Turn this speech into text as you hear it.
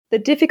The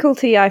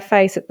difficulty I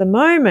face at the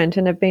moment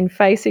and have been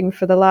facing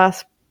for the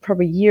last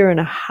probably year and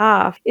a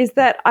half is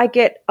that I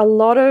get a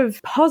lot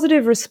of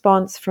positive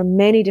response from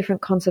many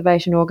different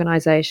conservation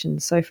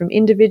organisations. So from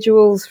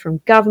individuals, from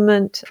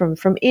government,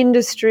 from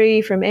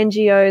industry, from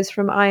NGOs,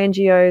 from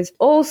INGOs,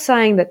 all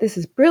saying that this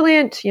is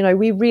brilliant. You know,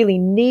 we really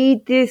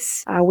need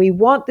this. We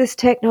want this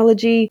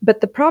technology. But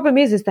the problem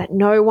is that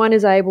no one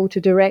is able to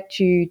direct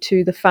you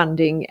to the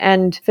funding.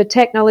 And for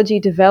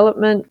technology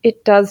development,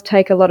 it does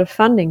take a lot of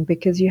funding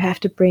because you have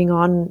to bring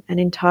on an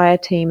entire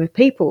team of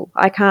people.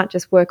 I can't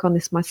just work on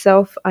this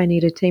myself. I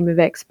need a team of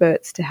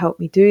experts to help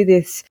me do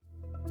this.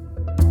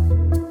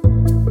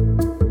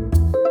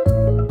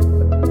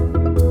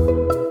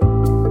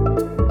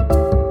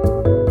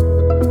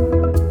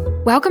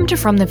 Welcome to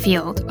From the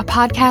Field, a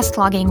podcast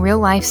logging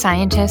real-life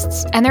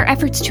scientists and their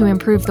efforts to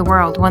improve the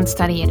world one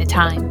study at a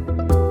time.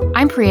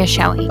 I'm Priya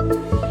Shelley.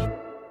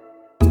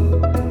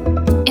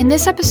 In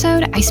this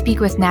episode, I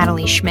speak with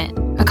Natalie Schmidt,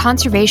 a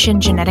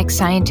conservation genetics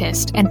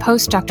scientist and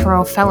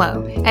postdoctoral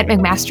fellow at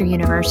McMaster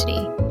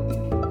University.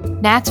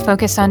 Nat's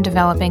focused on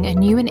developing a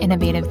new and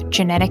innovative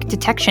genetic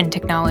detection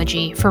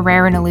technology for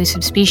rare and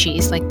elusive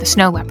species like the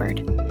snow leopard.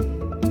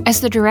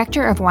 As the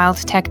director of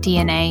WildTech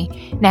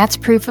DNA, Nat's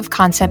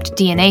proof-of-concept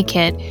DNA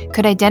kit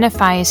could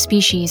identify a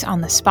species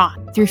on the spot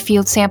through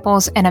field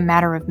samples in a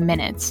matter of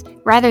minutes,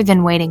 rather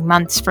than waiting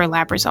months for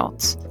lab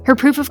results. Her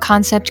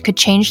proof-of-concept could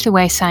change the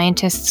way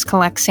scientists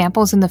collect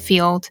samples in the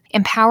field,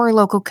 empower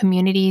local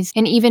communities,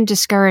 and even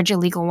discourage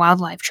illegal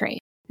wildlife trade.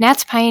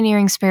 Nat's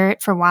pioneering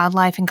spirit for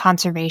wildlife and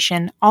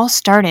conservation all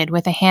started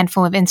with a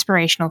handful of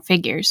inspirational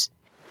figures.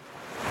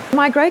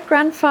 My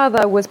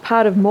great-grandfather was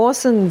part of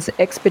Mawson's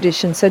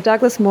expedition. So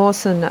Douglas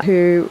Mawson,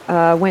 who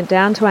went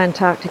down to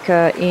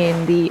Antarctica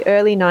in the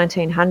early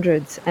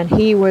 1900s, and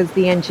he was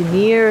the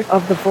engineer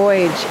of the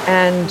voyage.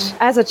 And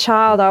as a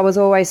child, I was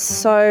always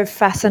so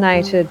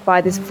fascinated by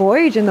this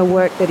voyage and the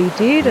work that he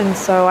did. And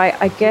so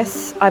I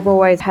guess I've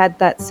always had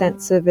that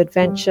sense of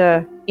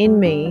adventure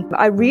in me.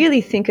 I really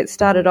think it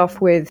started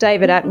off with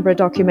David Attenborough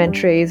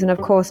documentaries and of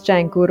course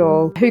Jane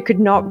Goodall, who could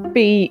not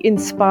be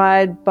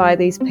inspired by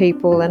these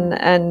people,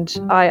 and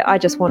I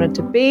just wanted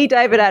to be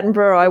David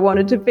Attenborough. I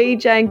wanted to be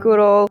Jane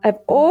Goodall. I've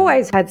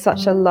always had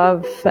such a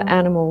love for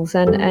animals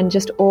and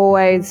just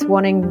always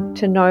wanting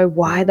to know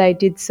why they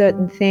did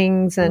certain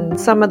things, and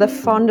some of the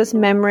fondest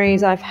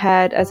memories I've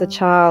had as a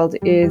child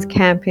is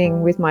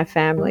camping with my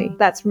family.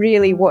 That's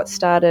really what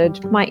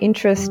started my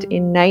interest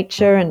in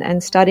nature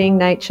and studying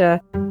nature.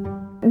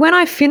 When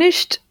I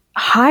finished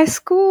high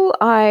school,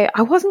 I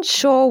wasn't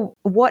sure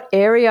what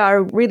area I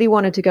really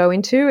wanted to go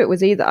into. I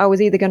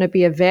was either going to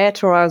be a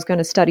vet or I was going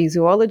to study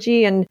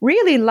zoology. And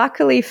really,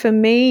 luckily for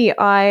me,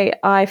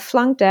 I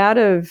flunked out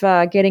of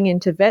getting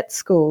into vet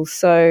school.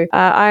 So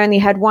I only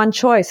had one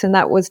choice, and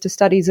that was to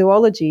study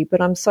zoology.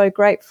 But I'm so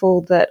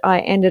grateful that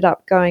I ended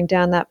up going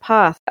down that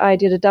path. I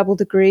did a double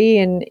degree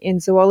in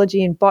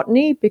zoology and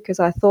botany because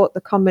I thought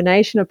the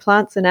combination of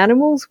plants and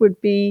animals would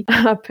be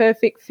a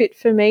perfect fit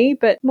for me.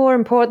 But more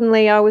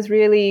importantly, I was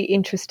really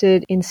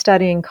interested in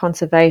studying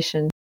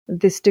conservation.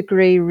 This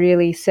degree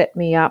really set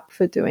me up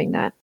for doing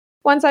that.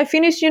 Once I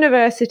finished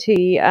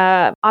university,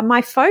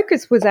 my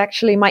focus was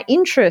actually my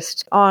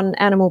interest on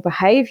animal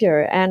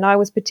behaviour, and I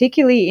was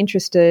particularly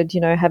interested,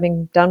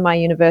 having done my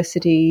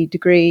university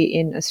degree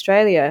in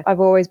Australia,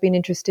 I've always been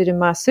interested in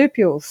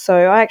marsupials. So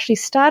I actually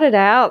started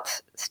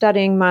out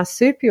studying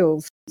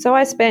marsupials. So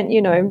I spent,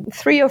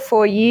 3 or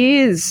 4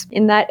 years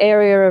in that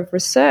area of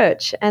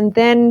research. And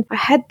then I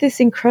had this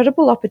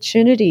incredible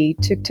opportunity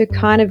to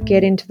kind of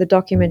get into the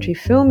documentary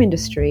film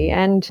industry.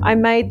 And I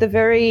made the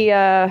very,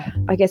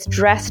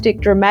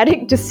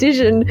 dramatic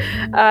decision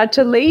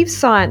to leave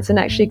science and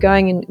actually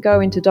go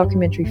into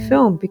documentary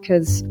film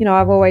because,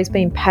 I've always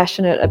been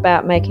passionate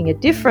about making a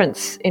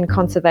difference in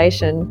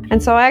conservation.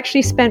 And so I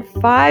actually spent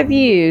 5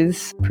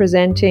 years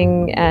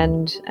presenting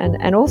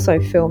and also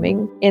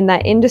filming in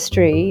that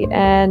industry.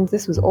 And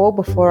this was all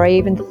before I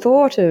even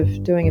thought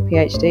of doing a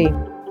PhD.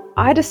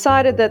 I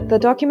decided that the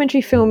documentary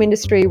film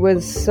industry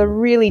was a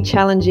really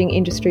challenging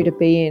industry to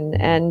be in.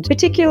 And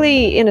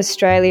particularly in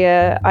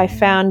Australia, I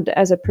found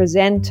as a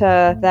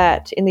presenter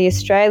that in the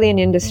Australian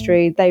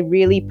industry, they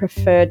really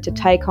preferred to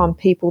take on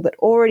people that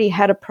already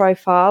had a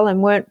profile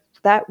and weren't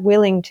that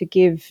willing to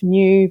give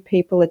new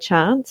people a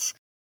chance.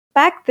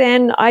 Back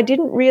then, I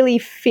didn't really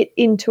fit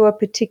into a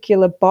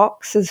particular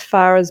box as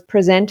far as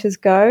presenters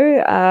go.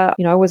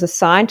 I was a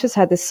scientist,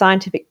 had this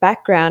scientific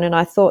background, and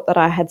I thought that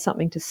I had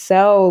something to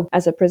sell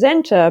as a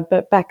presenter,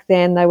 but back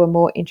then they were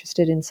more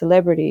interested in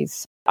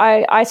celebrities.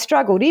 I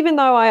struggled, even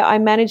though I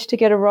managed to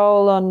get a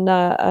role on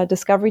a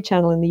Discovery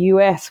Channel in the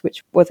US,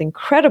 which was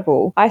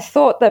incredible. I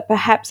thought that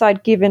perhaps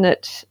I'd given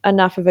it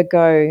enough of a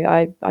go.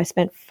 I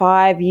spent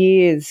 5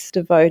 years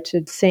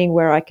devoted seeing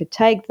where I could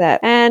take that.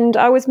 And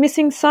I was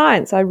missing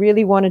science. I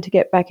really wanted to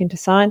get back into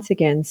science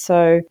again.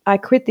 So I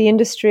quit the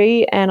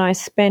industry and I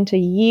spent a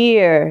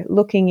year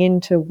looking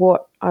into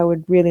what I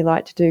would really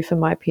like to do for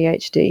my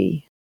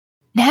PhD.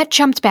 Nat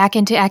jumped back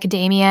into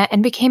academia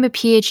and became a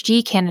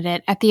PhD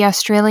candidate at the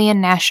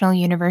Australian National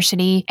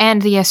University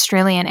and the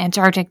Australian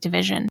Antarctic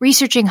Division,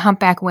 researching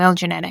humpback whale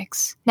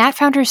genetics. Nat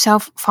found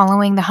herself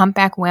following the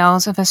humpback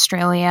whales of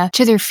Australia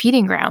to their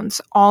feeding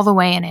grounds all the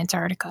way in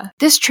Antarctica.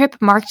 This trip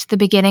marked the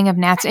beginning of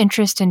Nat's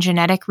interest in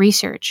genetic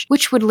research,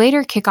 which would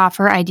later kick off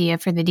her idea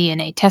for the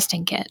DNA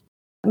testing kit.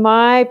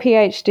 My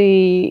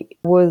PhD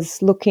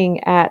was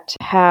looking at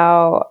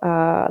how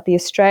the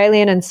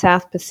Australian and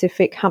South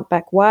Pacific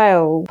humpback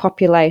whale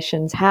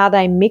populations, how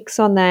they mix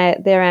on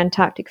their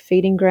Antarctic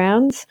feeding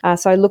grounds.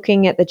 So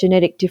looking at the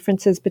genetic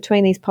differences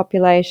between these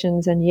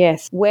populations and,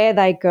 yes, where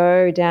they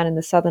go down in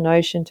the Southern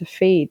Ocean to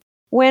feed.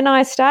 When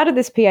I started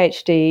this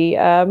PhD,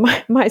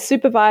 my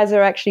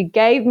supervisor actually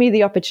gave me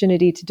the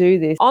opportunity to do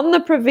this on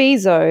the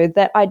proviso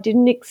that I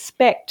didn't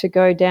expect to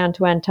go down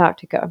to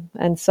Antarctica.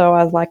 And so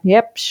I was like,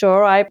 yep,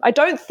 sure. I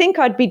don't think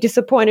I'd be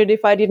disappointed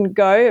if I didn't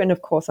go. And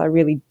of course, I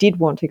really did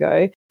want to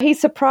go. He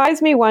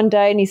surprised me one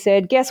day and he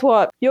said, guess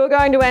what? You're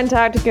going to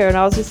Antarctica. And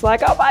I was just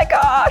like, oh my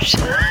gosh.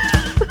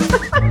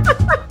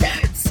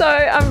 So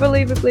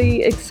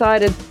unbelievably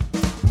excited.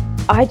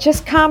 I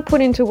just can't put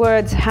into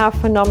words how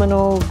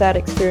phenomenal that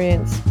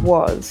experience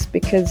was,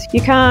 because you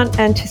can't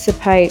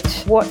anticipate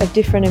what a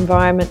different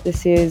environment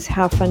this is,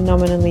 how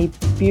phenomenally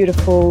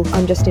beautiful.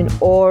 I'm just in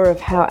awe of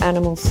how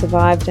animals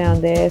survive down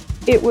there.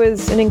 It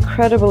was an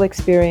incredible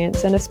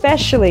experience, and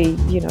especially,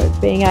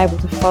 being able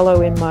to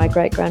follow in my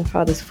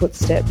great-grandfather's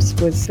footsteps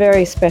was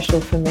very special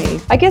for me.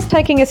 I guess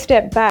taking a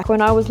step back,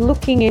 when I was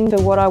looking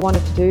into what I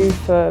wanted to do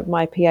for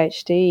my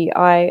PhD,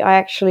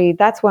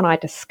 that's when I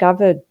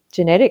discovered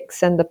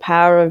genetics and the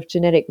power of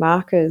genetic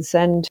markers.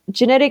 And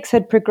genetics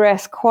had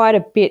progressed quite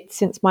a bit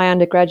since my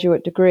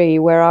undergraduate degree,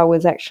 where I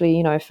was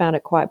actually, found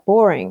it quite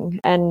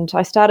boring. And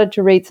I started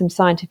to read some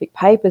scientific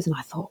papers and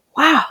I thought,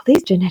 wow,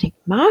 these genetic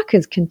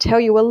markers can tell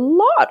you a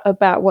lot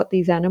about what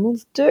these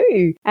animals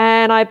do.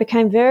 And I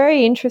became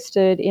very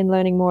interested in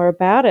learning more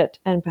about it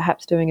and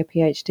perhaps doing a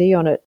PhD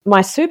on it.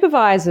 My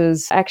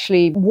supervisors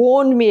actually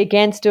warned me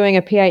against doing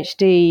a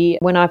PhD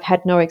when I've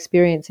had no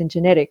experience in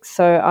genetics.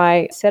 So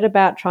I set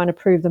about trying to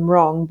prove them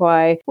wrong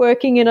by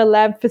working in a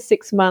lab for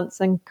 6 months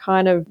and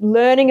kind of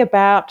learning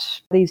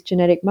about these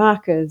genetic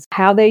markers,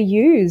 how they're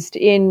used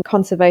in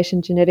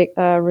conservation genetic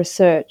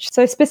research.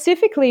 So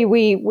specifically,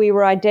 we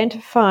were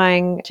identifying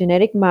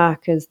genetic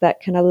markers that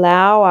can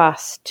allow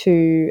us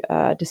to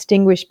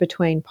distinguish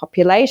between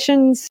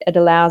populations. It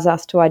allows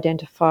us to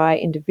identify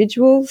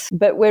individuals,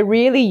 but we're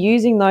really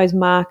using those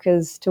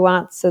markers to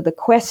answer the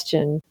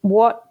question,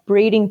 what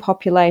breeding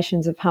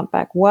populations of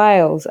humpback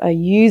whales are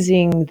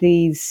using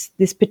this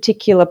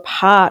particular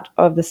part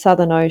of the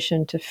Southern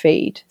Ocean to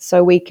feed.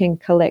 So we can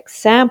collect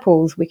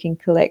samples, we can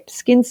collect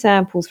skin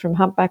samples from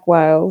humpback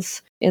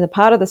whales in the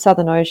part of the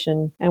Southern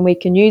Ocean, and we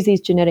can use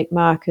these genetic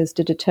markers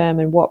to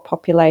determine what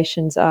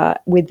populations are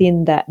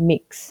within that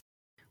mix.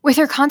 With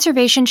her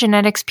conservation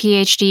genetics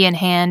PhD in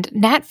hand,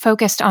 Nat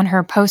focused on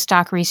her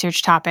postdoc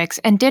research topics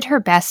and did her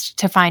best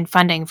to find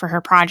funding for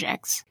her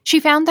projects. She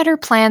found that her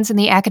plans in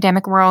the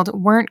academic world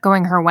weren't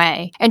going her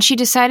way, and she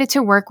decided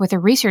to work with a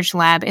research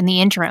lab in the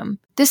interim.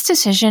 This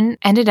decision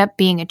ended up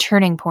being a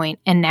turning point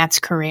in Nat's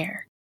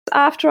career.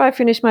 After I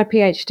finished my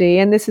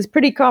PhD, and this is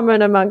pretty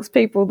common amongst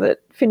people that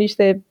finish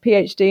their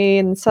PhD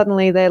and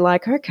suddenly they're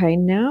like, okay,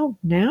 now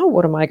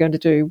what am I going to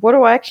do? What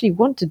do I actually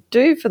want to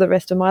do for the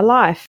rest of my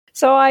life?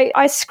 So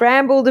I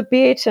scrambled a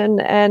bit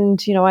and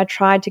I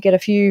tried to get a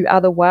few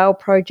other whale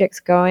projects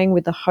going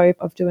with the hope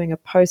of doing a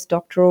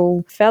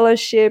postdoctoral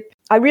fellowship.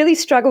 I really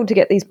struggled to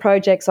get these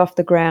projects off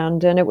the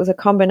ground, and it was a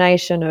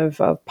combination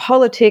of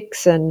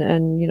politics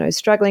and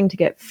struggling to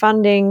get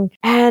funding.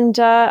 And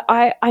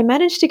I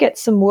managed to get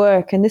some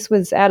work, and this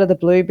was out of the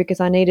blue because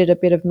I needed a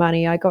bit of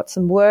money. I got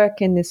some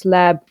work in this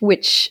lab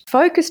which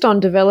focused on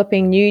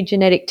developing new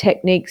genetic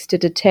techniques to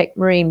detect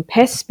marine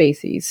pest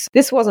species.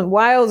 This wasn't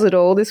whales at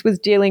all. This was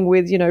dealing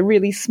with,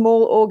 really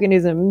small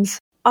organisms.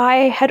 I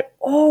had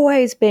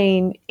always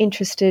been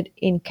interested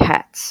in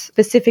cats,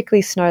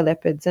 specifically snow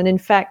leopards. And in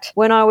fact,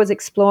 when I was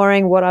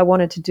exploring what I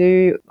wanted to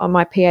do on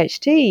my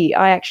PhD,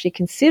 I actually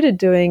considered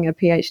doing a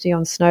PhD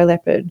on snow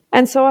leopard.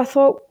 And so I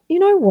thought, you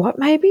know what,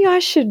 maybe I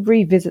should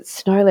revisit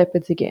snow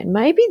leopards again.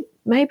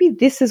 Maybe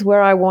this is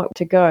where I want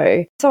to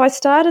go. So I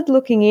started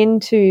looking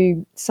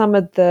into some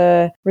of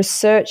the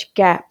research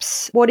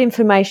gaps. What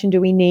information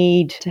do we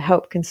need to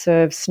help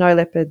conserve snow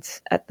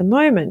leopards at the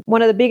moment?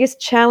 One of the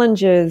biggest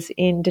challenges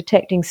in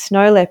detecting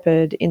snow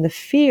leopard in the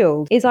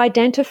field is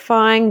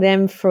identifying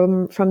them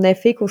from their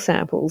fecal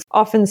samples.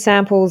 Often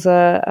samples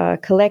are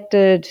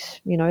collected,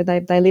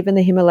 they live in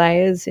the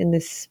Himalayas in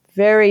this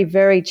very,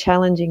 very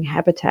challenging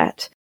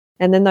habitat.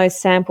 And then those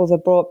samples are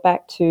brought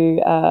back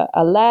to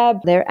a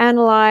lab, they're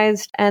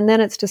analysed, and then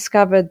it's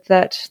discovered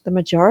that the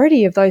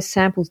majority of those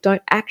samples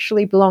don't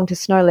actually belong to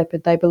snow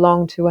leopard, they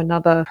belong to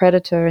another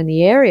predator in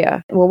the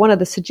area. Well, one of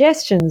the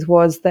suggestions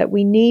was that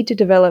we need to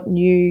develop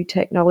new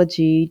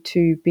technology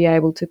to be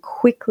able to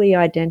quickly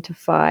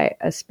identify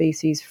a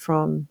species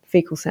from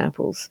fecal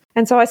samples.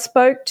 And so I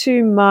spoke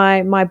to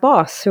my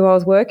boss who I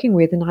was working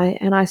with,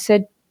 and I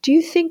said, do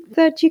you think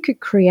that you could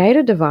create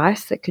a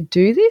device that could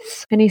do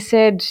this? And he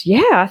said,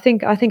 yeah, I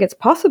think it's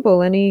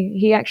possible. And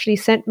he actually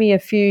sent me a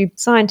few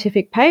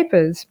scientific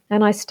papers,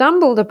 and I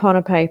stumbled upon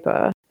a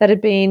paper that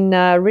had been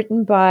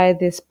written by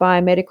this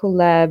biomedical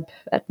lab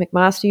at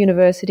McMaster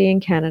University in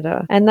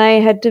Canada. And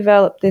they had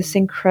developed this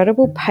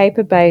incredible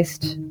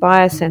paper-based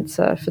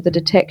biosensor for the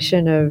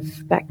detection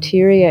of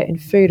bacteria in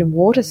food and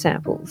water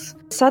samples.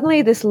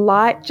 Suddenly this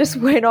light just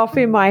went off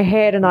in my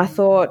head, and I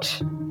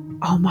thought,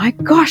 oh my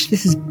gosh,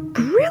 this is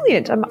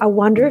brilliant. I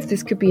wonder if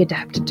this could be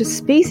adapted to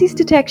species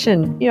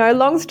detection.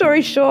 Long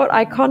story short,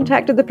 I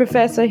contacted the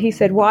professor. He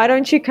said, why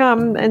don't you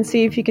come and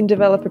see if you can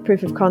develop a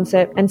proof of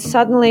concept? And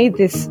suddenly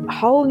this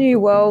whole new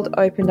world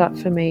opened up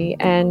for me,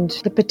 and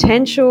the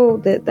potential,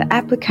 the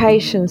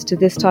applications to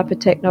this type of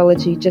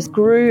technology just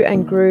grew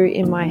and grew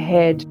in my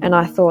head. And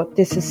I thought,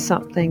 this is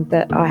something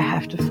that I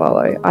have to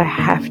follow. I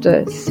have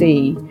to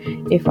see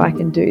if I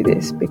can do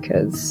this,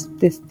 because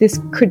this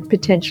could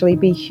potentially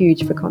be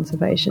huge for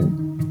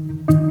conservation.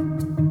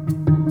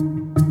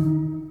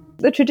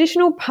 The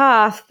traditional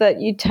path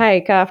that you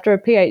take after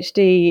a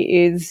PhD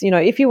is,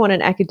 if you want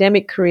an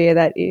academic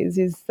career,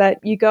 is that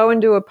you go and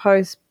do a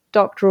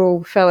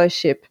postdoctoral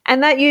fellowship.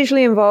 And that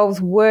usually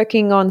involves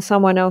working on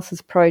someone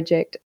else's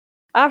project.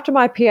 After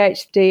my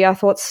PhD, I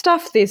thought,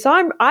 stuff this.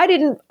 I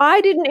didn't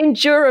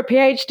endure a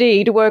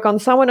PhD to work on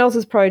someone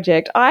else's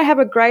project. I have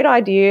a great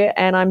idea,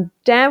 and I'm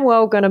damn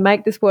well going to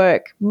make this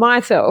work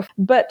myself.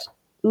 But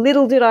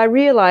little did I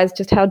realize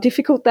just how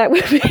difficult that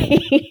would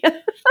be.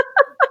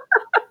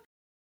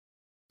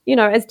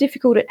 As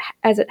difficult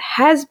as it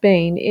has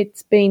been,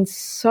 it's been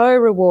so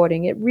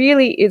rewarding. It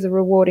really is a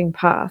rewarding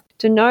path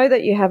to know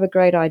that you have a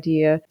great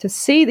idea, to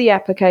see the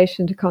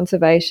application to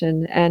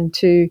conservation, and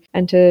to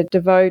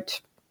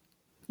devote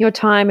your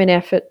time and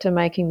effort to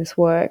making this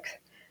work.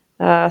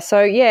 I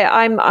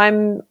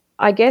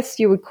guess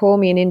you would call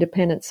me an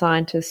independent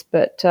scientist,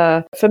 but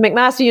for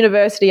McMaster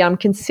University, I'm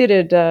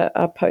considered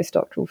a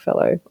postdoctoral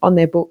fellow on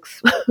their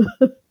books.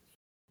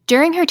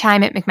 During her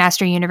time at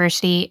McMaster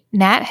University,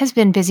 Nat has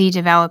been busy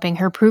developing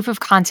her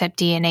proof-of-concept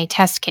DNA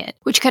test kit,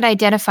 which could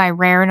identify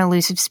rare and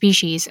elusive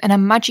species in a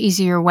much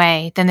easier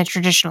way than the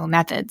traditional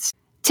methods.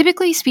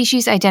 Typically,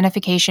 species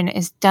identification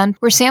is done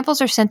where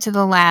samples are sent to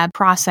the lab,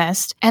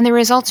 processed, and the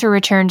results are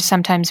returned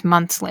sometimes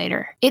months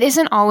later. It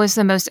isn't always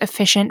the most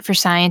efficient for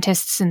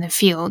scientists in the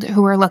field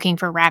who are looking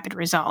for rapid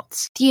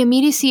results. The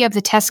immediacy of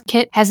the test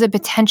kit has the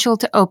potential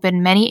to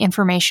open many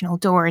informational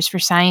doors for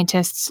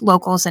scientists,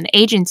 locals, and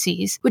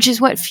agencies, which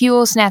is what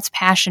fuels Nat's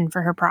passion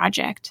for her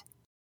project.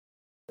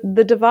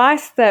 The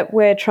device that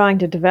we're trying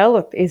to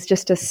develop is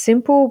just a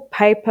simple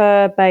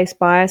paper-based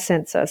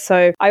biosensor.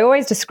 So I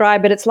always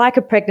describe it, it's like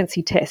a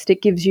pregnancy test.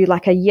 It gives you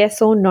like a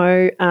yes or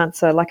no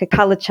answer, like a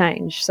color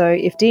change. So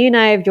if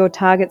DNA of your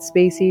target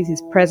species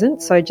is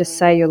present, so just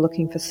say you're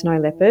looking for snow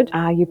leopard,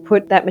 you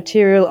put that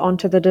material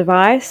onto the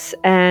device,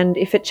 and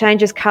if it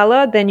changes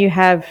color, then you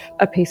have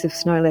a piece of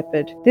snow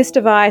leopard. This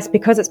device,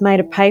 because it's made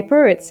of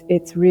paper,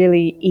 it's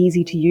really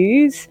easy to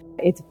use.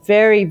 It's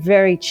very,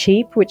 very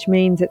cheap, which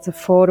means it's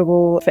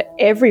affordable for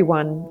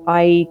everyone,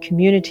 i.e.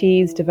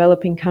 communities,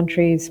 developing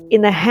countries.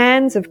 In the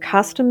hands of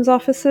customs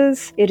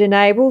officers, it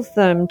enables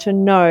them to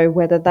know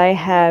whether they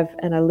have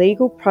an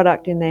illegal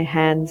product in their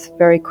hands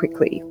very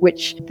quickly,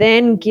 which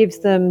then gives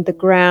them the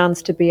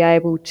grounds to be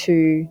able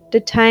to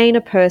detain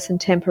a person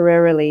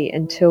temporarily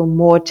until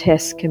more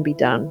tests can be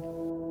done.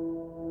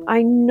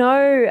 I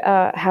know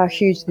how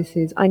huge this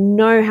is. I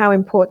know how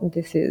important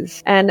this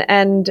is.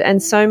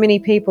 And so many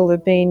people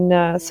have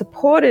been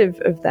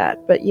supportive of that.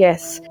 But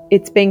yes,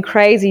 it's been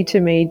crazy to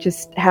me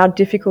just how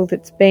difficult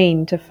it's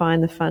been to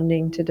find the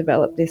funding to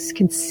develop this,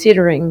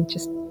 considering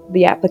just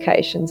the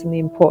applications and the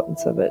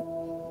importance of it.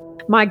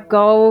 My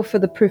goal for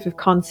the proof of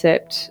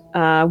concept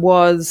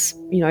was,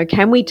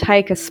 can we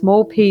take a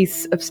small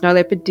piece of snow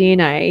leopard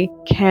DNA,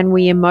 can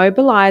we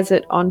immobilize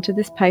it onto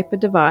this paper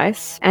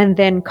device and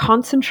then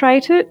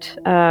concentrate it,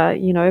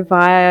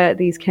 via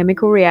these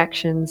chemical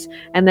reactions,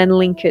 and then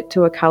link it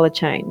to a color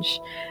change.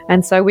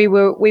 And so we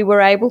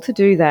were able to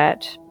do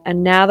that.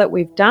 And now that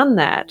we've done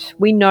that,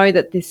 we know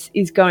that this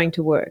is going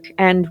to work,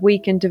 and we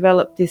can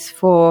develop this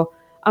for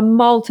a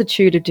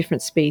multitude of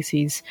different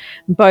species,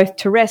 both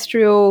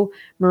terrestrial,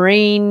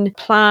 marine,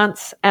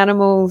 plants,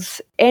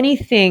 animals,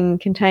 anything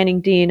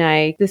containing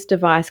DNA, this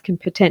device can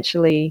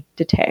potentially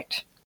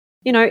detect.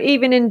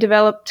 Even in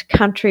developed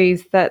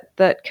countries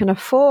that can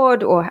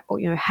afford or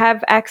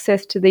have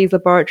access to these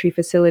laboratory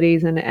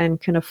facilities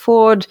and can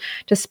afford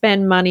to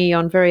spend money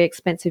on very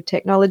expensive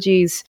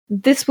technologies,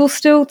 this will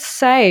still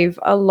save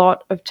a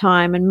lot of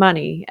time and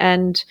money.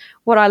 And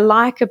what I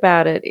like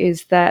about it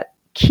is that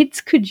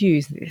kids could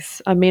use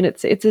this. I mean,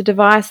 it's a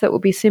device that will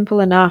be simple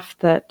enough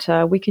that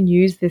we can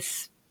use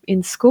this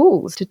in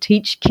schools to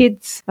teach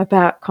kids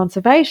about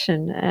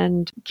conservation,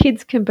 and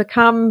kids can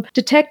become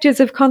detectives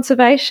of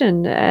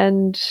conservation,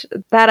 and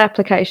that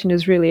application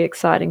is really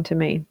exciting to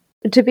me.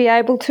 To be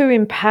able to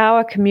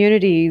empower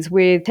communities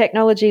with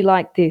technology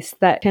like this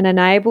that can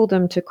enable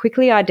them to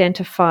quickly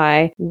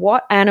identify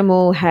what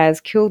animal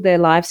has killed their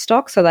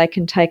livestock, so they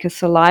can take a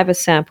saliva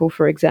sample,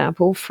 for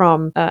example,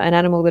 from an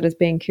animal that has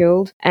been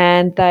killed,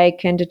 and they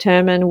can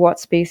determine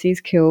what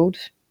species killed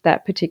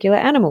that particular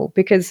animal.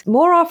 Because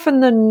more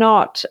often than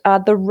not,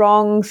 the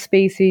wrong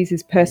species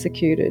is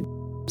persecuted.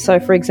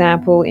 So, for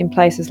example, in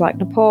places like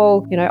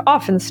Nepal,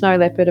 often snow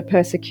leopard are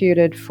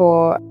persecuted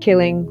for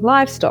killing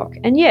livestock.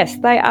 And yes,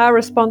 they are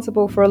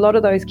responsible for a lot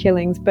of those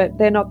killings, but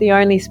they're not the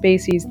only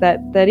species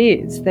that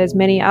is. There's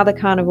many other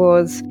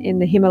carnivores in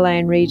the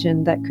Himalayan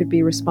region that could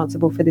be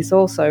responsible for this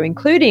also,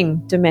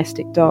 including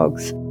domestic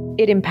dogs.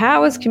 It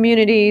empowers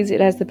communities.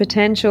 It has the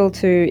potential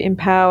to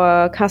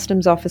empower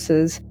customs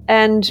officers.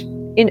 And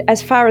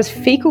as far as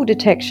fecal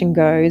detection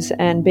goes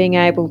and being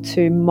able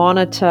to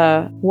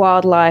monitor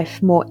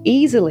wildlife more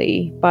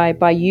easily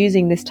by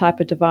using this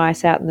type of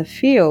device out in the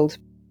field,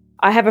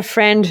 I have a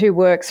friend who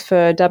works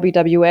for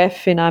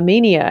WWF in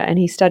Armenia, and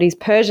he studies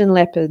Persian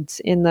leopards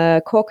in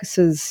the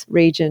Caucasus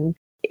region.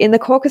 In the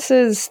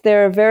Caucasus,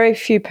 there are very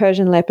few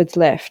Persian leopards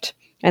left.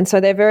 And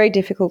so they're very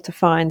difficult to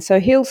find. So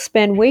he'll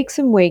spend weeks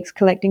and weeks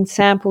collecting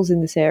samples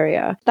in this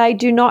area. They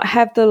do not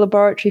have the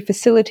laboratory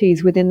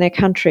facilities within their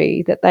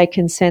country that they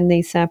can send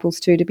these samples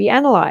to be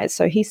analysed.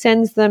 So he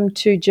sends them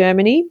to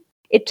Germany.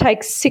 It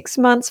takes 6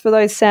 months for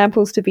those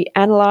samples to be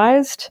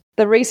analysed.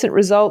 The recent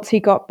results he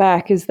got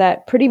back is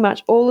that pretty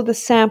much all of the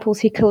samples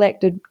he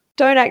collected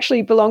don't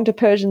actually belong to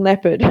Persian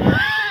leopard.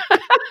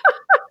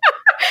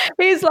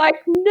 He's like,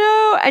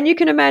 no. And you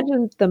can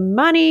imagine the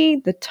money,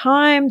 the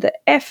time, the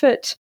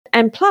effort,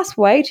 and plus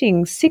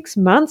waiting 6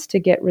 months to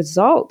get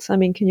results. I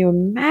mean, can you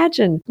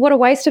imagine? What a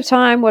waste of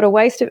time, what a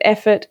waste of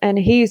effort. And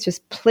he's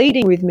just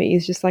pleading with me.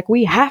 He's just like,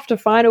 we have to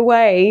find a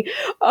way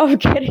of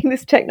getting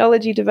this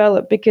technology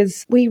developed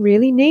because we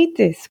really need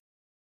this.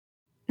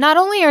 Not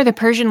only are the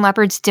Persian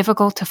leopards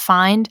difficult to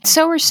find,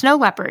 so are snow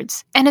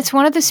leopards. And it's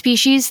one of the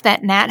species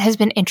that Nat has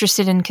been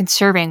interested in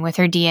conserving with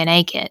her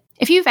DNA kit.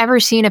 If you've ever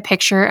seen a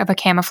picture of a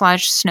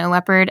camouflaged snow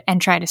leopard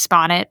and try to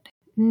spot it,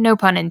 no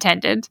pun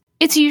intended,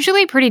 it's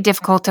usually pretty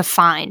difficult to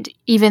find,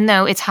 even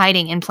though it's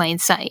hiding in plain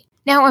sight.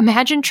 Now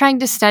imagine trying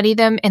to study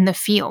them in the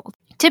field.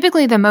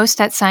 Typically, the most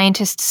that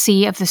scientists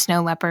see of the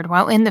snow leopard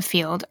while in the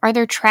field are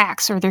their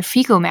tracks or their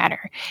fecal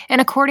matter, and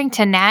according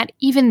to Nat,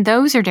 even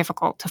those are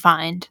difficult to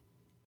find.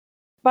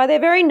 By their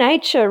very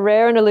nature,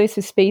 rare and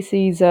elusive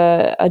species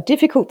are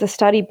difficult to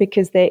study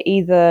because they're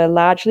either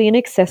largely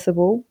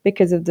inaccessible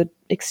because of the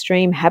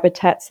extreme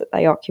habitats that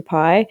they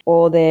occupy,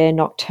 or they're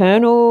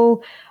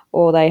nocturnal,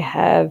 or they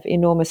have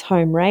enormous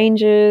home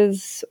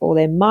ranges, or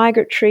they're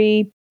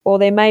migratory, or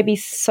there may be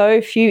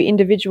so few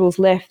individuals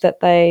left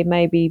that they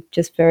may be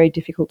just very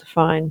difficult to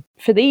find.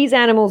 For these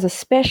animals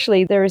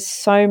especially, there is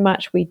so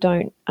much we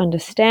don't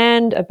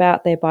understand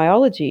about their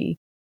biology,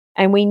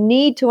 and we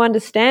need to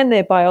understand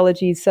their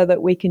biology so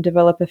that we can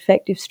develop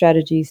effective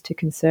strategies to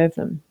conserve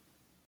them.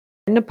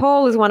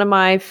 Nepal is one of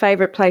my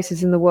favourite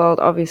places in the world,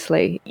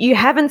 obviously. You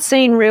haven't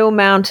seen real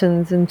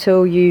mountains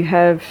until you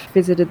have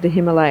visited the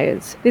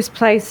Himalayas. This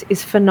place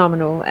is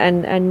phenomenal,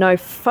 and no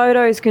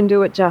photos can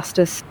do it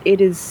justice.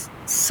 It is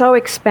so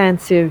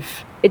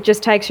expansive, it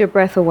just takes your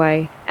breath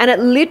away. And it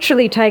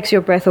literally takes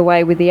your breath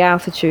away with the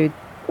altitude.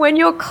 When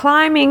you're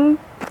climbing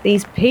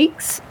these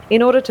peaks,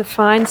 in order to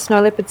find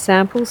snow leopard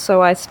samples,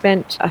 so I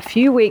spent a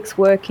few weeks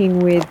working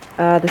with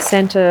the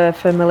Centre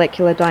for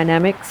Molecular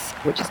Dynamics,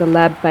 which is a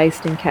lab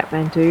based in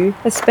Kathmandu.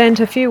 I spent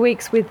a few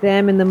weeks with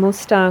them in the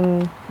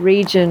Mustang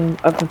region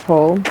of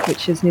Nepal,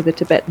 which is near the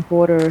Tibetan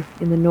border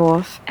in the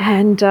north,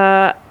 and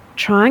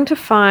trying to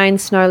find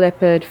snow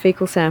leopard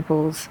fecal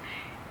samples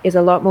is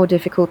a lot more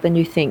difficult than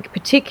you think,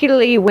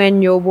 particularly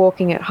when you're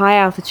walking at high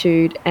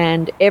altitude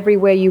and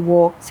everywhere you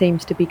walk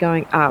seems to be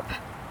going up.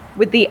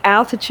 With the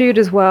altitude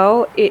as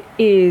well, it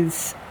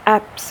is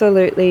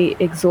absolutely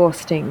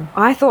exhausting.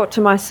 I thought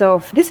to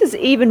myself, this is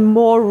even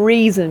more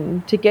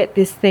reason to get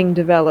this thing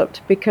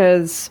developed,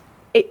 because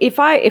if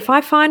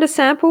I find a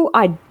sample,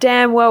 I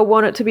damn well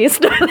want it to be a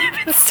snow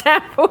leopard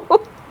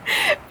sample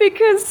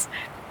because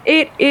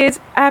it is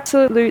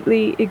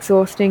absolutely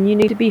exhausting. You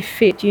need to be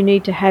fit. You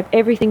need to have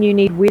everything you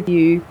need with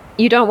you.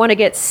 You don't want to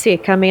get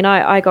sick. I mean,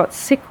 I got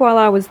sick while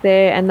I was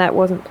there, and that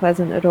wasn't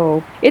pleasant at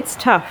all. It's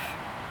tough.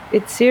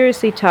 It's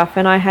seriously tough,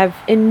 and I have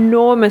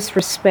enormous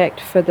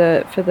respect for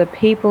the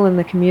people and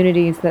the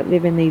communities that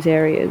live in these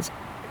areas.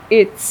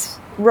 It's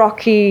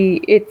rocky,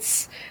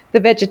 the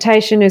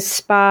vegetation is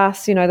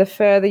sparse.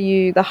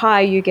 The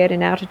higher you get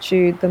in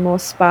altitude, the more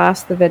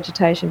sparse the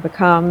vegetation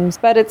becomes.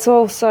 But it's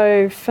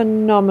also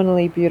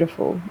phenomenally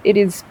beautiful. It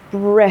is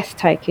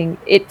breathtaking.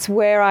 It's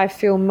where I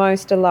feel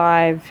most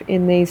alive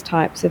in these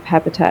types of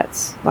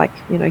habitats, like,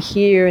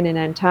 here and in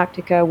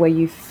Antarctica, where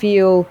you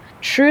feel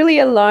truly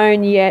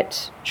alone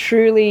yet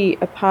truly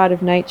a part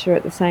of nature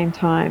at the same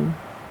time.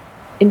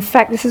 In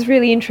fact, this is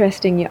really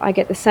interesting. I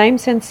get the same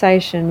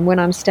sensation when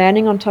I'm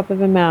standing on top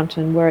of a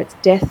mountain where it's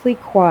deathly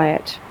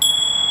quiet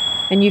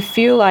and you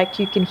feel like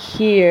you can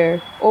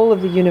hear all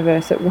of the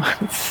universe at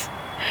once.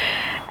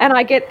 And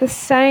I get the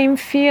same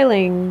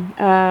feeling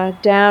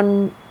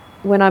down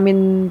when I'm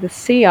in the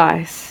sea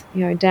ice,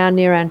 down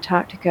near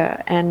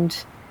Antarctica,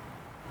 and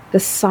the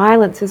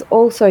silence is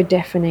also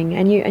deafening,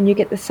 and you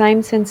get the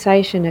same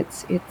sensation.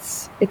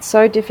 It's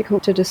so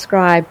difficult to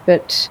describe,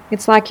 but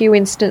it's like you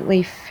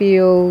instantly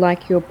feel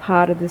like you're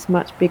part of this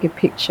much bigger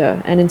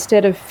picture. And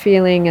instead of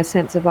feeling a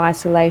sense of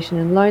isolation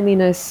and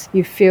loneliness,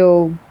 you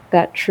feel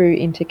that true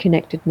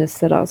interconnectedness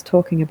that I was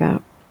talking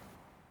about.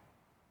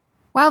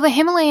 While the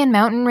Himalayan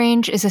mountain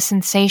range is a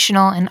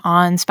sensational and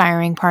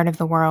awe-inspiring part of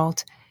the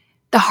world,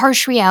 the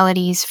harsh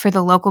realities for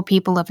the local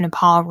people of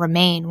Nepal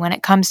remain when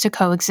it comes to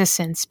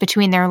coexistence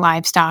between their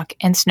livestock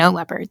and snow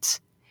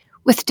leopards.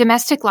 With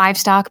domestic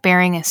livestock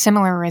bearing a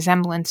similar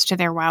resemblance to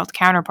their wild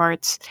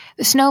counterparts,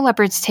 the snow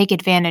leopards take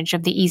advantage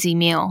of the easy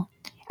meal.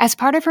 As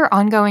part of her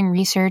ongoing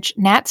research,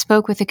 Nat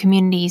spoke with the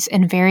communities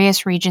in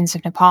various regions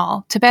of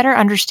Nepal to better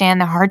understand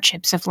the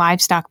hardships of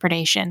livestock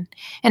predation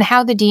and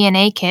how the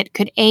DNA kit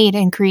could aid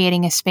in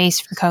creating a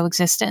space for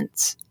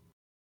coexistence.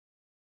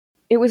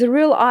 It was a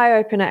real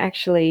eye-opener,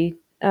 actually,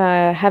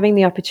 having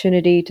the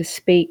opportunity to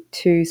speak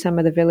to some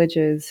of the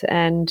villagers.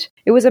 And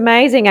it was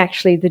amazing,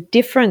 actually, the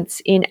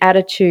difference in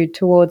attitude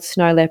towards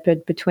snow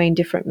leopard between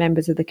different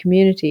members of the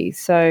community.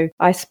 So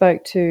I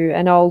spoke to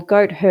an old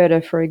goat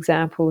herder, for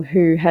example,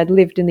 who had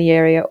lived in the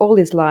area all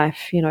his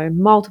life,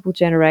 multiple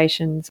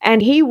generations.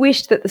 And he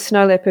wished that the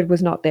snow leopard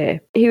was not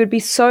there. He would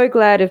be so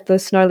glad if the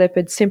snow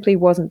leopard simply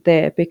wasn't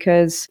there,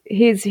 because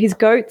his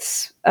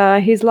goats,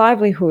 his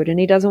livelihood, and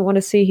he doesn't want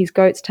to see his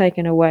goats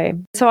taken away.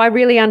 So I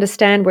really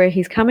understand where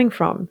he's coming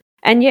from.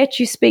 And yet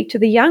you speak to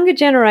the younger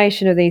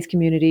generation of these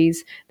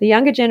communities. The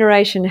younger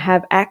generation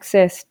have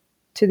access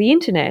to the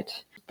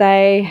internet.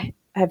 They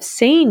have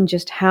seen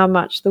just how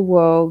much the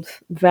world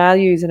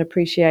values and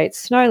appreciates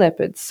snow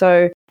leopards.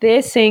 So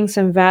they're seeing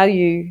some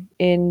value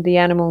in the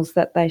animals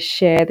that they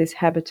share this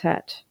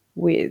habitat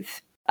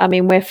with. I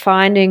mean, we're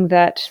finding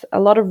that a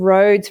lot of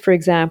roads, for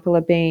example,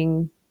 are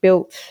being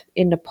built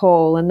in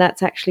Nepal, and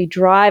that's actually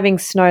driving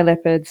snow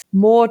leopards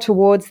more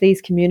towards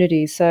these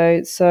communities.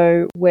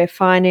 So we're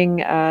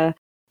finding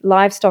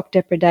livestock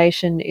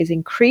depredation is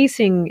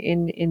increasing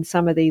in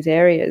some of these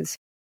areas.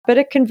 But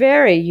it can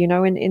vary,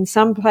 in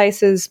some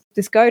places.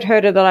 This goat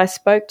herder that I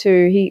spoke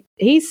to,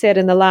 he said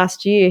in the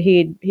last year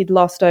he'd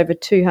lost over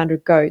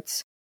 200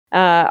 goats.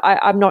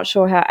 I'm not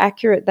sure how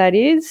accurate that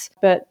is,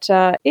 but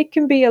it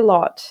can be a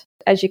lot.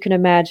 As you can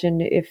imagine,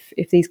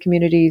 if these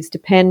communities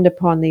depend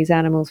upon these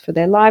animals for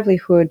their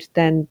livelihood,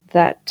 then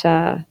that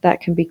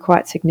can be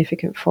quite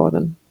significant for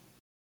them.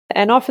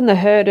 And often the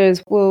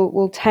herders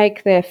will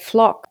take their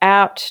flock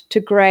out to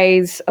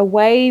graze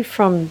away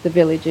from the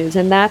villages,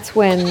 and that's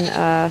when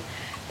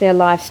their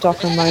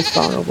livestock are most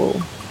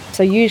vulnerable.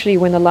 So usually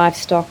when the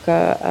livestock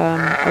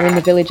are in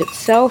the village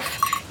itself,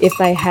 if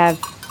they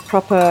have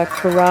proper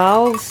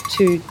corrals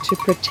to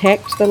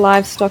protect the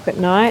livestock at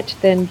night,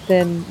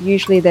 then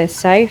usually they're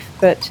safe.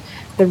 But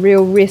the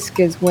real risk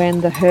is when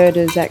the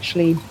herders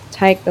actually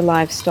take the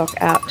livestock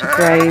out to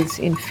graze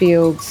in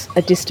fields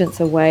a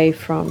distance away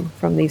from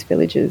these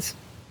villages.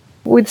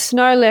 With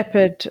snow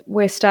leopard,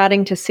 we're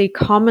starting to see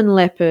common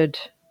leopard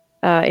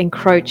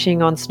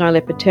encroaching on snow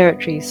leopard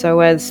territory. So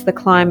as the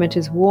climate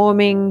is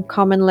warming,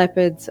 common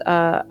leopards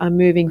are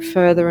moving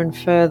further and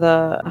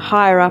further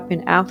higher up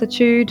in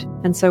altitude.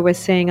 And so we're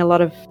seeing a lot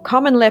of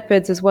common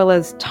leopards as well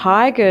as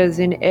tigers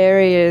in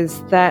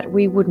areas that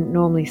we wouldn't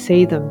normally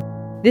see them.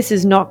 This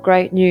is not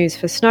great news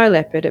for snow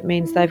leopard. It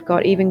means they've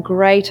got even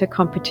greater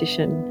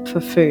competition for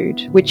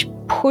food, which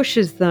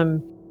pushes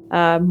them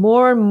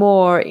more and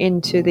more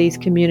into these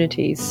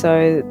communities.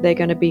 So they're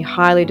going to be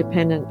highly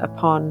dependent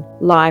upon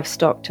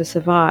livestock to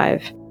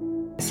survive.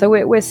 So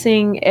we're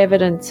seeing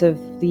evidence of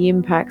the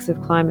impacts of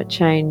climate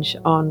change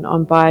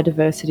on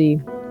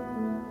biodiversity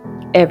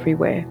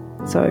everywhere.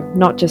 So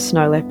not just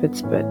snow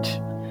leopards,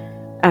 but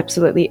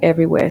absolutely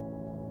everywhere.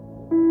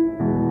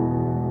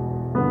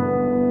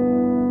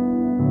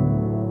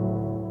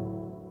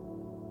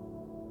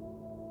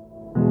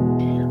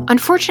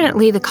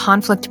 Unfortunately, the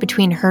conflict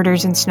between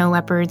herders and snow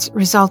leopards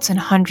results in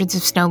hundreds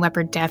of snow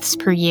leopard deaths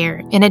per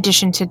year, in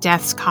addition to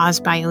deaths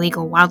caused by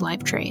illegal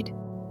wildlife trade.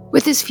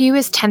 With as few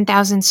as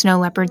 10,000 snow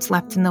leopards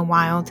left in the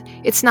wild,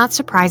 it's not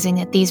surprising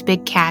that these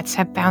big cats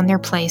have found their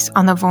place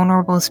on the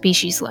vulnerable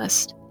species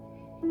list.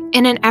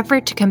 In an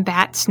effort to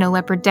combat snow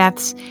leopard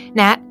deaths,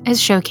 Nat has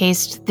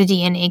showcased the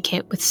DNA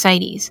kit with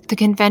CITES, the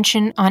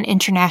Convention on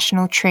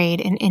International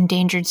Trade in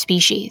Endangered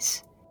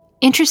Species.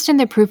 Interest in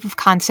the proof of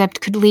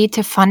concept could lead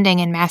to funding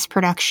and mass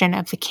production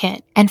of the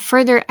kit, and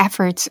further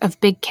efforts of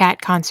big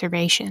cat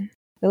conservation.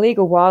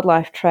 Illegal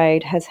wildlife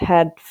trade has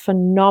had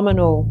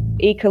phenomenal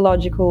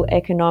ecological,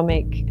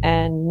 economic,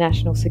 and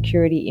national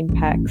security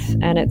impacts,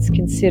 and it's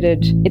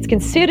considered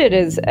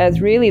as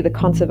really the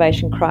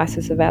conservation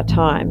crisis of our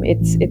time.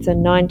 It's a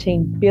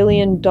 $19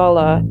 billion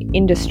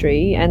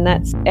industry, and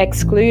that's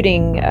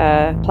excluding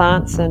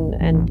plants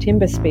and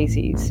timber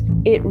species.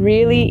 It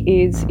really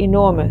is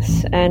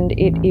enormous, and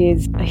it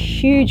is a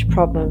huge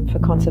problem for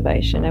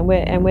conservation, and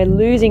we're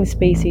losing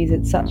species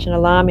at such an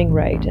alarming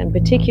rate, and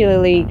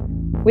particularly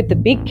with the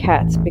big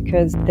cats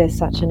because they're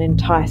such an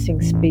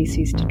enticing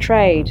species to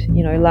trade,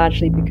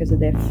 largely because of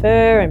their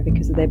fur and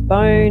because of their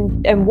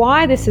bone. And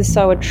why this is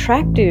so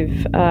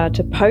attractive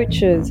to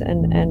poachers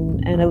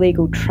and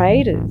illegal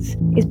traders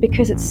is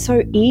because it's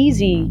so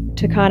easy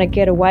to kind of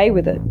get away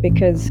with it,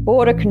 because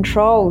border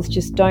controls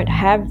just don't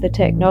have the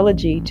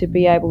technology to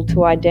be able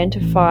to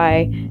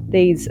identify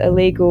these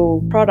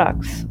illegal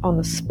products on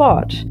the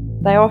spot.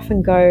 They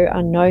often go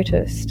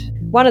unnoticed.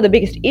 One of the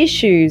biggest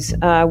issues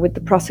with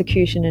the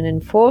prosecution and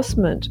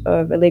enforcement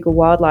of illegal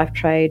wildlife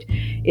trade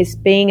is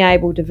being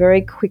able to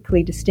very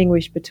quickly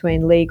distinguish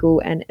between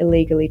legal and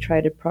illegally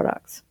traded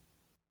products.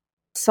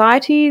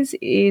 CITES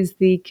is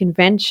the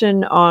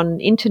Convention on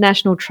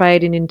International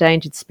Trade in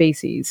Endangered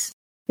Species.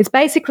 It's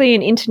basically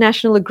an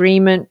international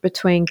agreement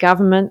between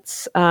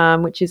governments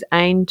which is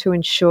aimed to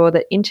ensure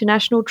that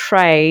international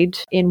trade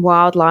in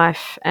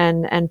wildlife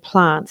and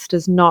plants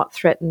does not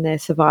threaten their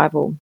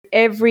survival.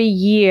 Every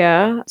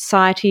year,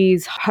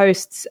 CITES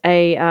hosts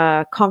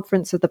a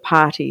conference of the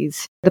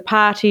parties. The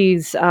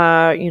parties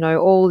are,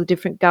 all the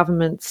different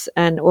governments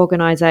and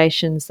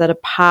organisations that are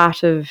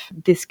part of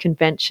this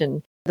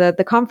convention.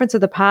 The Conference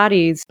of the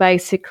Parties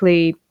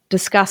basically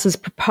discusses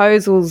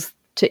proposals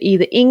to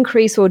either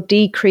increase or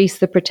decrease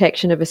the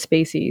protection of a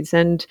species.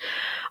 And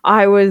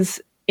I was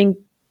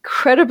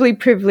incredibly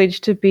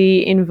privileged to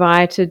be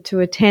invited to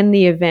attend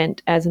the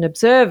event as an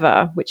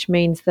observer, which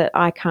means that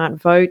I can't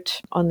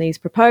vote on these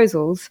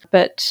proposals,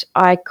 but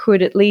I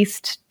could at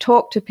least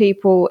talk to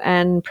people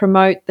and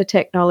promote the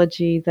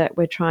technology that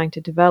we're trying to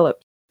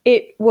develop.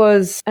 It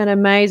was an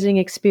amazing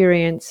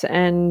experience,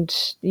 and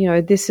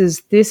this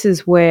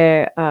is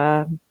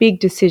where big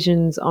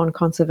decisions on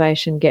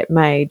conservation get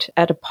made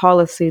at a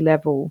policy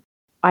level.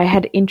 I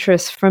had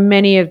interest from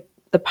many of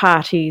the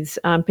parties,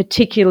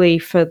 particularly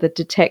for the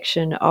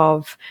detection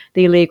of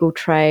the illegal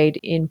trade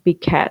in big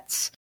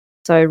cats.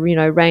 So,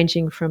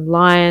 ranging from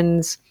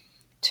lions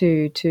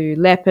to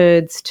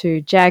leopards to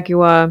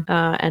jaguar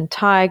and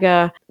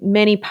tiger.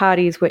 Many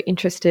parties were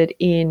interested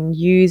in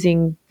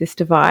using this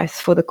device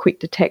for the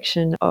quick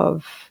detection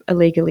of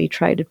illegally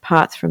traded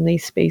parts from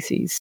these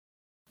species.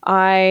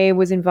 I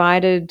was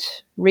invited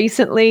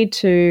recently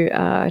to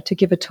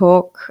give a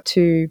talk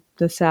to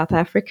the South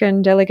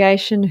African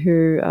delegation,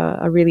 who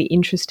are really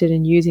interested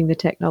in using the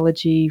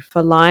technology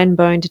for lion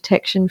bone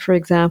detection, for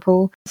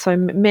example. So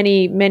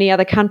many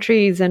other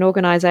countries and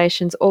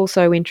organisations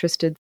also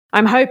interested.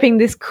 I'm hoping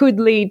this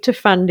could lead to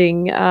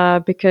funding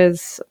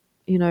because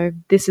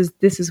this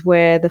is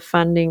where the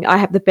funding, I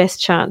have the best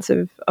chance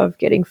of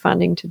getting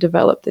funding to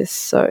develop this.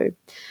 So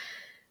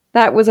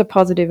that was a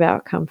positive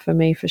outcome for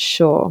me for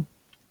sure.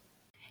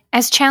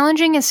 As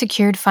challenging as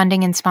secured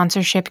funding and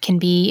sponsorship can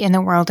be in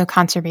the world of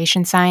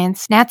conservation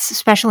science, Nat's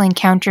special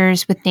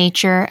encounters with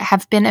nature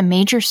have been a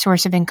major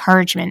source of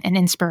encouragement and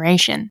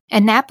inspiration.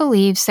 And Nat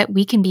believes that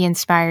we can be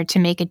inspired to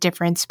make a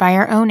difference by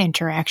our own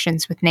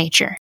interactions with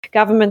nature.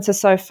 Governments are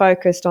so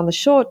focused on the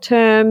short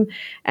term,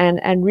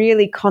 and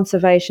really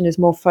conservation is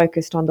more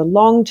focused on the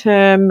long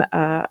term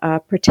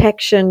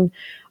protection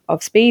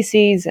of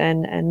species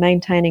and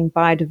maintaining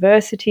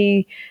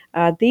biodiversity.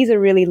 These are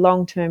really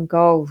long-term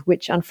goals,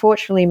 which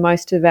unfortunately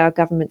most of our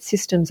government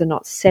systems are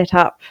not set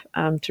up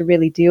to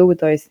really deal with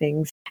those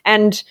things.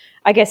 And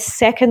I guess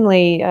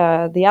secondly,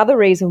 the other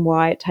reason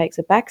why it takes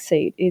a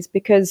backseat is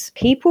because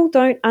people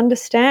don't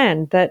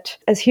understand that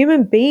as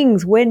human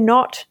beings, we're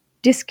not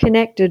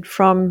disconnected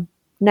from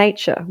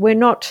nature. We're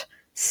not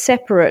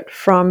separate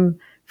from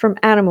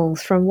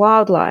animals, from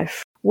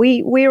wildlife.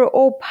 We're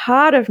all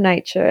part of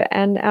nature,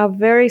 and our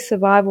very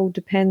survival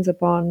depends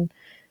upon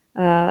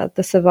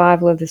the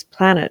survival of this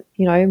planet.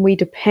 And we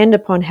depend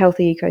upon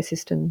healthy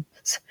ecosystems.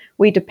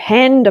 We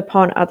depend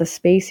upon other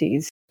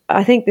species.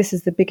 I think this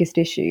is the biggest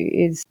issue,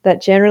 is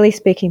that generally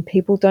speaking,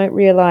 people don't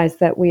realize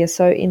that we are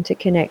so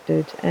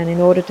interconnected, and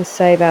in order to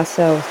save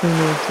ourselves, we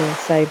need to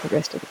save the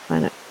rest of the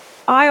planet.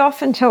 I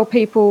often tell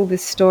people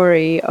this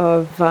story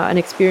of an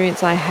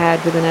experience I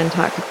had with an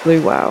Antarctic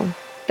blue whale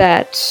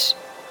that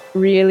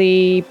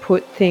really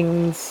put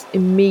things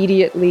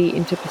immediately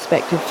into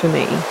perspective for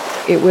me.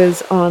 It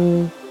was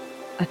on,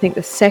 I think,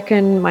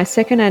 my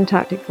second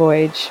Antarctic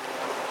voyage,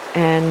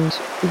 and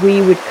we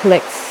would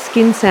collect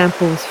skin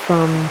samples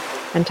from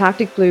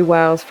Antarctic blue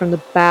whales from the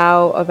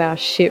bow of our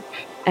ship,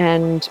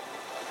 and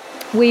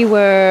we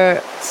were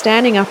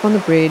standing up on the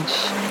bridge,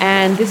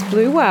 and this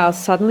blue whale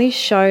suddenly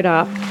showed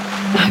up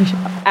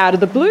out of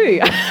the blue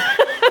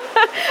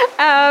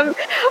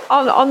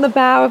on the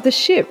bow of the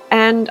ship,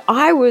 and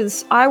I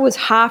was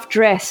half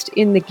dressed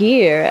in the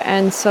gear,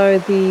 and so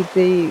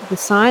the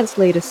science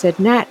leader said,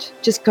 "Nat,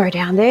 just go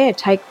down there,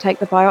 take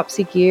the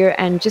biopsy gear,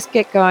 and just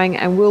get going,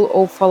 and we'll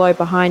all follow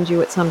behind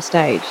you at some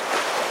stage."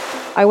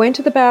 I went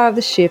to the bow of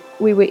the ship.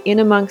 We were in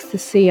amongst the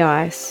sea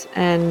ice,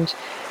 and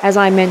as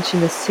I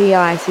mentioned, the sea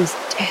ice is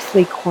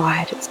deathly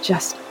quiet. It's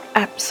just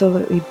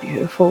absolutely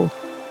beautiful.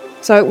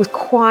 So it was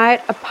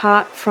quiet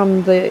apart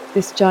from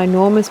this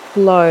ginormous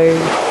blow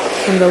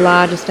from the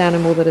largest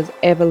animal that has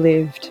ever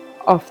lived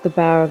off the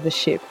bow of the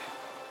ship.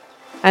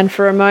 And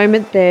for a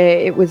moment there,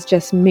 it was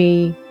just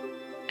me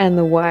and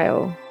the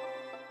whale.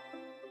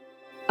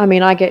 I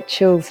mean, I get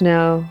chills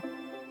now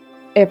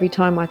every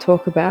time I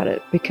talk about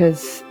it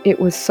because it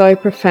was so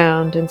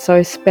profound and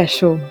so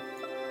special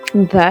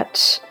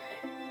that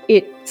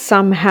it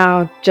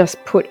somehow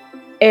just put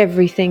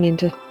everything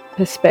into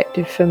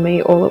perspective for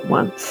me all at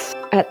once.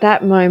 At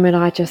that moment,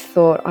 I just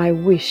thought, I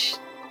wish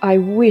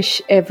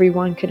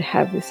everyone could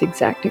have this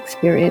exact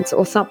experience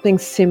or something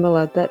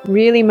similar that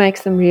really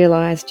makes them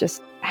realize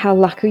just how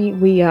lucky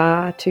we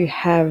are to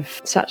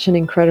have such an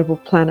incredible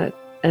planet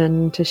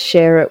and to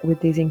share it with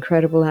these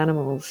incredible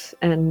animals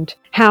and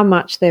how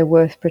much they're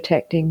worth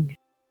protecting.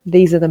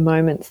 These are the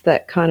moments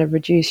that kind of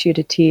reduce you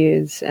to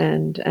tears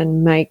and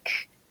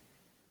make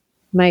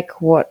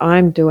what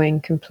I'm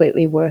doing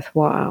completely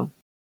worthwhile.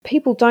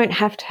 People don't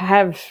have to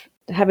have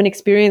an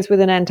experience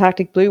with an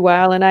Antarctic blue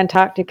whale in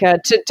Antarctica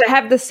to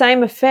have the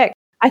same effect.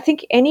 I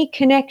think any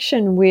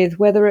connection with,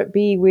 whether it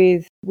be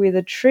with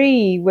a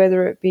tree,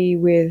 whether it be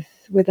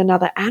with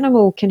another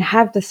animal, can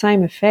have the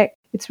same effect.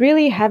 It's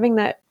really having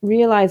that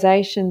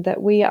realization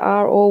that we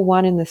are all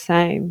one in the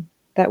same,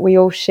 that we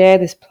all share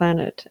this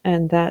planet,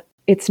 and that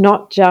it's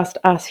not just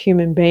us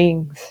human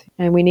beings,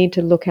 and we need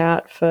to look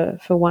out for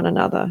one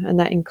another, and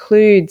that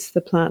includes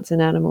the plants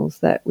and animals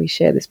that we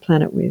share this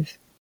planet with.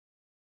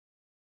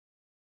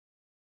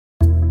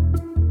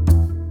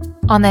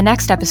 On the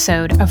next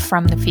episode of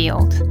From the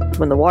Field.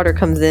 When the water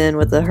comes in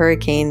with the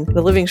hurricane,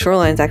 the living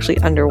shoreline is actually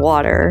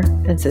underwater,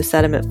 and so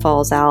sediment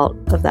falls out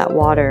of that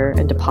water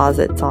and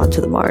deposits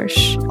onto the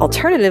marsh.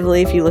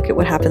 Alternatively, if you look at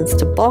what happens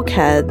to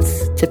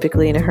bulkheads,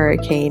 typically in a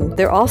hurricane,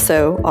 they're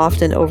also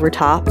often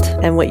overtopped,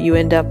 and what you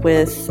end up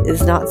with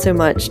is not so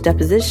much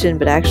deposition,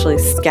 but actually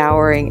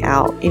scouring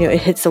out.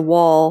 It hits a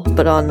wall,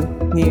 but on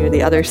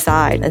the other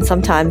side, and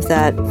sometimes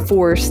that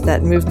force,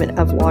 that movement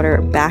of water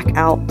back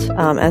out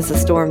as the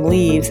storm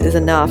leaves is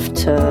enough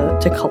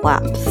to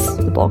collapse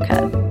the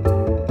bulkhead.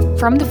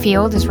 From the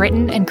Field is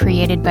written and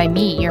created by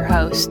me, your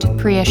host,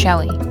 Priya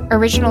Shelley.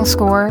 Original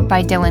score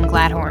by Dylan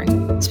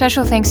Gladhorn.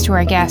 Special thanks to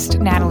our guest,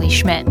 Natalie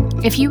Schmidt.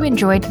 If you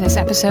enjoyed this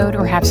episode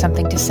or have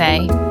something to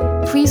say,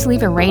 please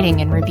leave a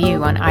rating and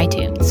review on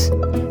iTunes.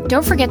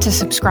 Don't forget to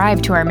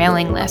subscribe to our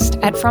mailing list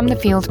at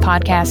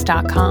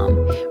FromTheFieldPodcast.com,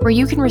 where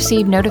you can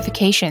receive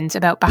notifications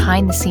about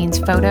behind-the-scenes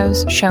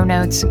photos, show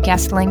notes,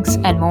 guest links,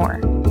 and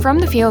more. From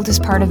the Field is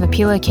part of the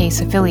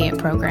Pillowcase affiliate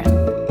program.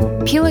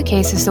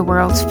 Pillowcase is the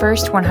world's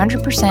first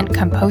 100%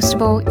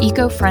 compostable,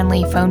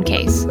 eco-friendly phone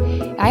case.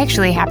 I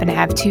actually happen to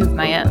have 2 of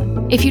my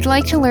own. If you'd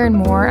like to learn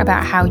more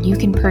about how you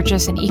can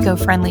purchase an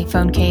eco-friendly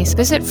phone case,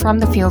 visit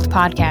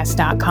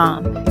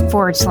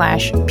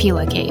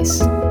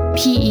FromTheFieldPodcast.com/Pillowcase.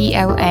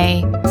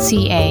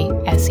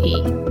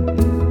 Pellacase.